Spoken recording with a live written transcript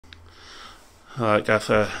All right,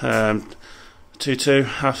 Gaffer.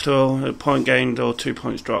 2-2 after all. A point gained or 2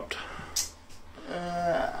 points dropped?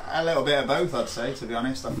 A little bit of both, I'd say. To be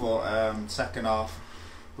honest, I thought second half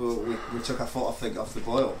we took our foot off the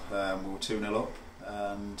boil. We were 2-0 up,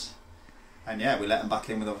 and yeah, we let them back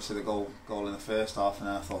in with obviously the goal in the first half, and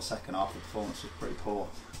then I thought second half the performance was pretty poor.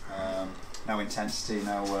 No intensity,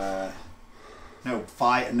 no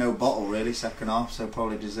fight, and no bottle really. Second half, so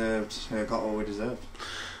probably got what we deserved.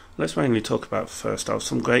 Let's mainly talk about first half.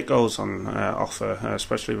 Some great goals on offer,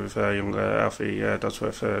 especially with younger Alfie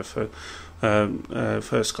Dodsworth for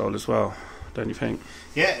first goal as well, don't you think?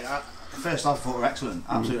 Yeah, first half I thought were excellent,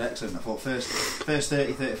 absolutely excellent. I thought first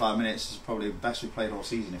 30-35 minutes is probably the best we've played all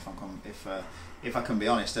season, if I can be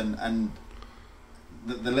honest. And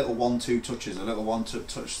the little 1-2 touches, the little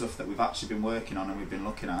touch stuff that we've actually been working on and we've been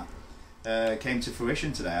looking at came to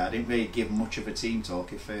fruition today. I didn't really give much of a team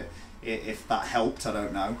talk. If that helped, I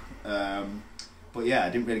don't know. But yeah, I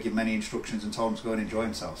didn't really give many instructions and told them to go and enjoy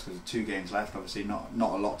themselves, because 2 games left, obviously not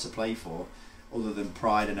a lot to play for, other than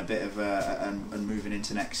pride and a bit of and moving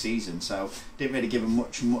into next season. So didn't really give them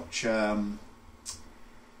much didn't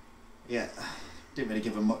really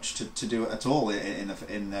give them much to do at all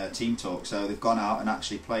in the team talk. So they've gone out and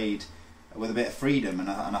actually played with a bit of freedom, and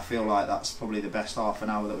I feel like that's probably the best half an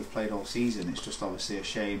hour that we've played all season. It's just obviously a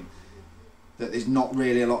shame that there's not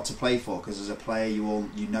really a lot to play for, because as a player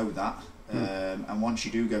you know that, and once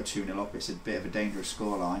you do go 2-0 up, it's a bit of a dangerous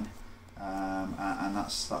scoreline, and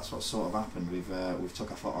that's what's sort of happened. We've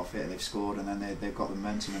took our foot off it, they've scored, and then they've got the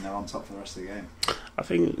momentum and they're on top for the rest of the game. I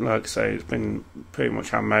think, like I say, it's been pretty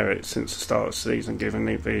much our merit since the start of the season, giving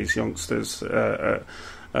these youngsters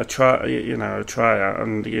a tryout,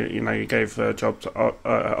 and you gave job to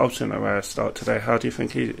Buxton a start today. How do you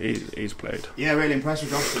think he's played? Yeah, really impressed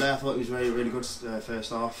with Josh today. I thought he was really good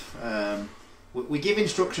first half. We give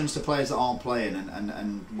instructions to players that aren't playing,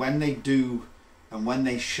 and when they do, and when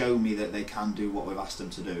they show me that they can do what we've asked them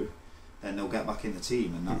to do, then they'll get back in the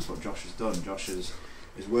team, and that's what Josh has done. Josh has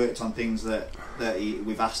worked on things that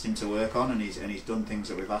we've asked him to work on, and he's done things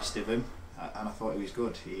that we've asked of him, and I thought he was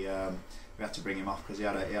good. We had to bring him off because he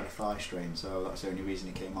had a thigh strain, so that's the only reason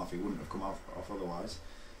he came off. He wouldn't have come off otherwise.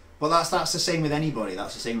 But that's the same with anybody.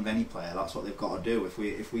 That's the same with any player. That's what they've got to do.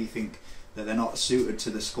 If we think that they're not suited to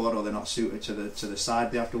the squad, or they're not suited to the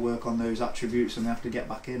side, they have to work on those attributes, and they have to get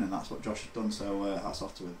back in, and that's what Josh has done. So hats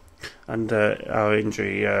off to him. And our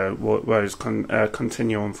injury woes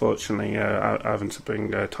continue, unfortunately, having to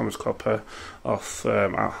bring Thomas Cropper off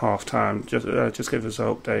at half time. Just give us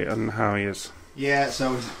an update on how he is. Yeah,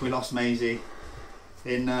 so we lost Maisie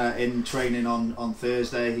in training on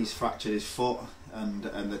Thursday. He's fractured his foot, and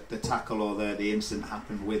the tackle or the incident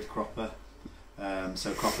happened with Cropper.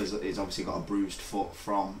 So Cropper's obviously got a bruised foot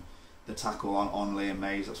from the tackle on Liam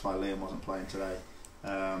Mays. That's why Liam wasn't playing today.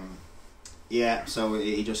 Yeah, so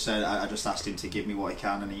he just said, I just asked him to give me what he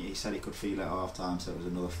can, and he said he could feel it at half time, so it was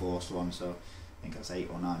another forced one. So I think that's 8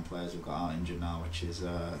 or 9 players we've got out injured now, which is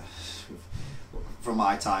from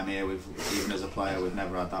my time here, even as a player, we've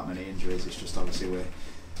never had that many injuries. It's just obviously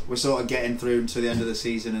we're sort of getting through to the end of the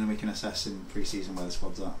season, and we can assess in pre-season where the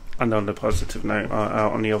squad's at. And on the positive note,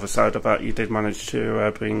 on the other side of that, you did manage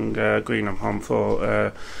to bring Greenham home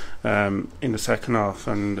for in the second half,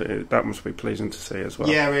 and that must be pleasing to see as well.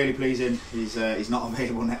 Yeah, really pleasing. He's not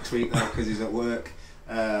available next week though, because he's at work.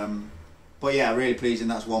 But yeah, really pleasing.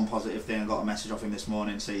 That's one positive thing. I got a message off him this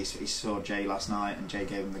morning, so he saw Jay last night, and Jay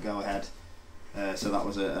gave him the go-ahead. So that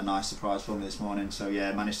was a nice surprise for me this morning. So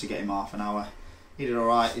yeah, managed to get him half an hour. He did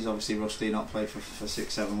alright. He's obviously rusty, not played for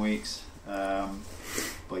 6-7 weeks.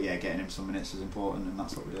 But yeah, getting him some minutes is important, and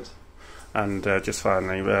that's what we did. And just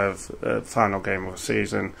finally, we have final game of the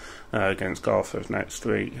season against Garforth next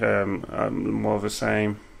week. More of the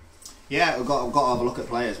same. Yeah, we've got to have a look at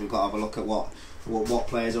players. We've got to have a look at what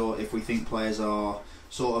players, or if we think players are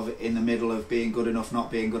sort of in the middle of being good enough, not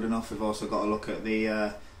being good enough. We've also got to look at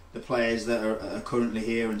the players that are currently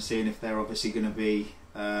here, and seeing if they're obviously going to be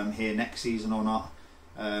here next season or not.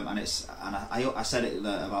 I said it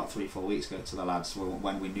about 3-4 weeks ago to the lads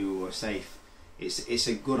when we knew we were safe. It's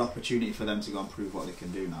a good opportunity for them to go and prove what they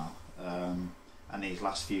can do now. And these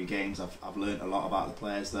last few games, I've learnt a lot about the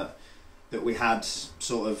players that we had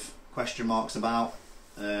sort of question marks about.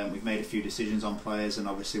 We've made a few decisions on players, and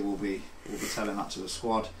obviously we'll be telling that to the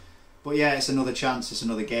squad. But yeah, it's another chance. It's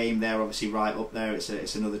another game. They're obviously right up there.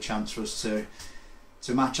 It's another chance for us to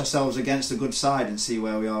match ourselves against a good side and see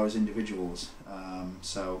where we are as individuals.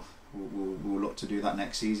 So we'll look to do that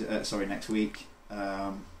next week,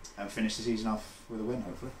 and finish the season off with a win,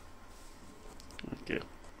 hopefully. Thank you.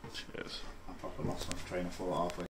 Cheers. I proper lost my train of thought halfway.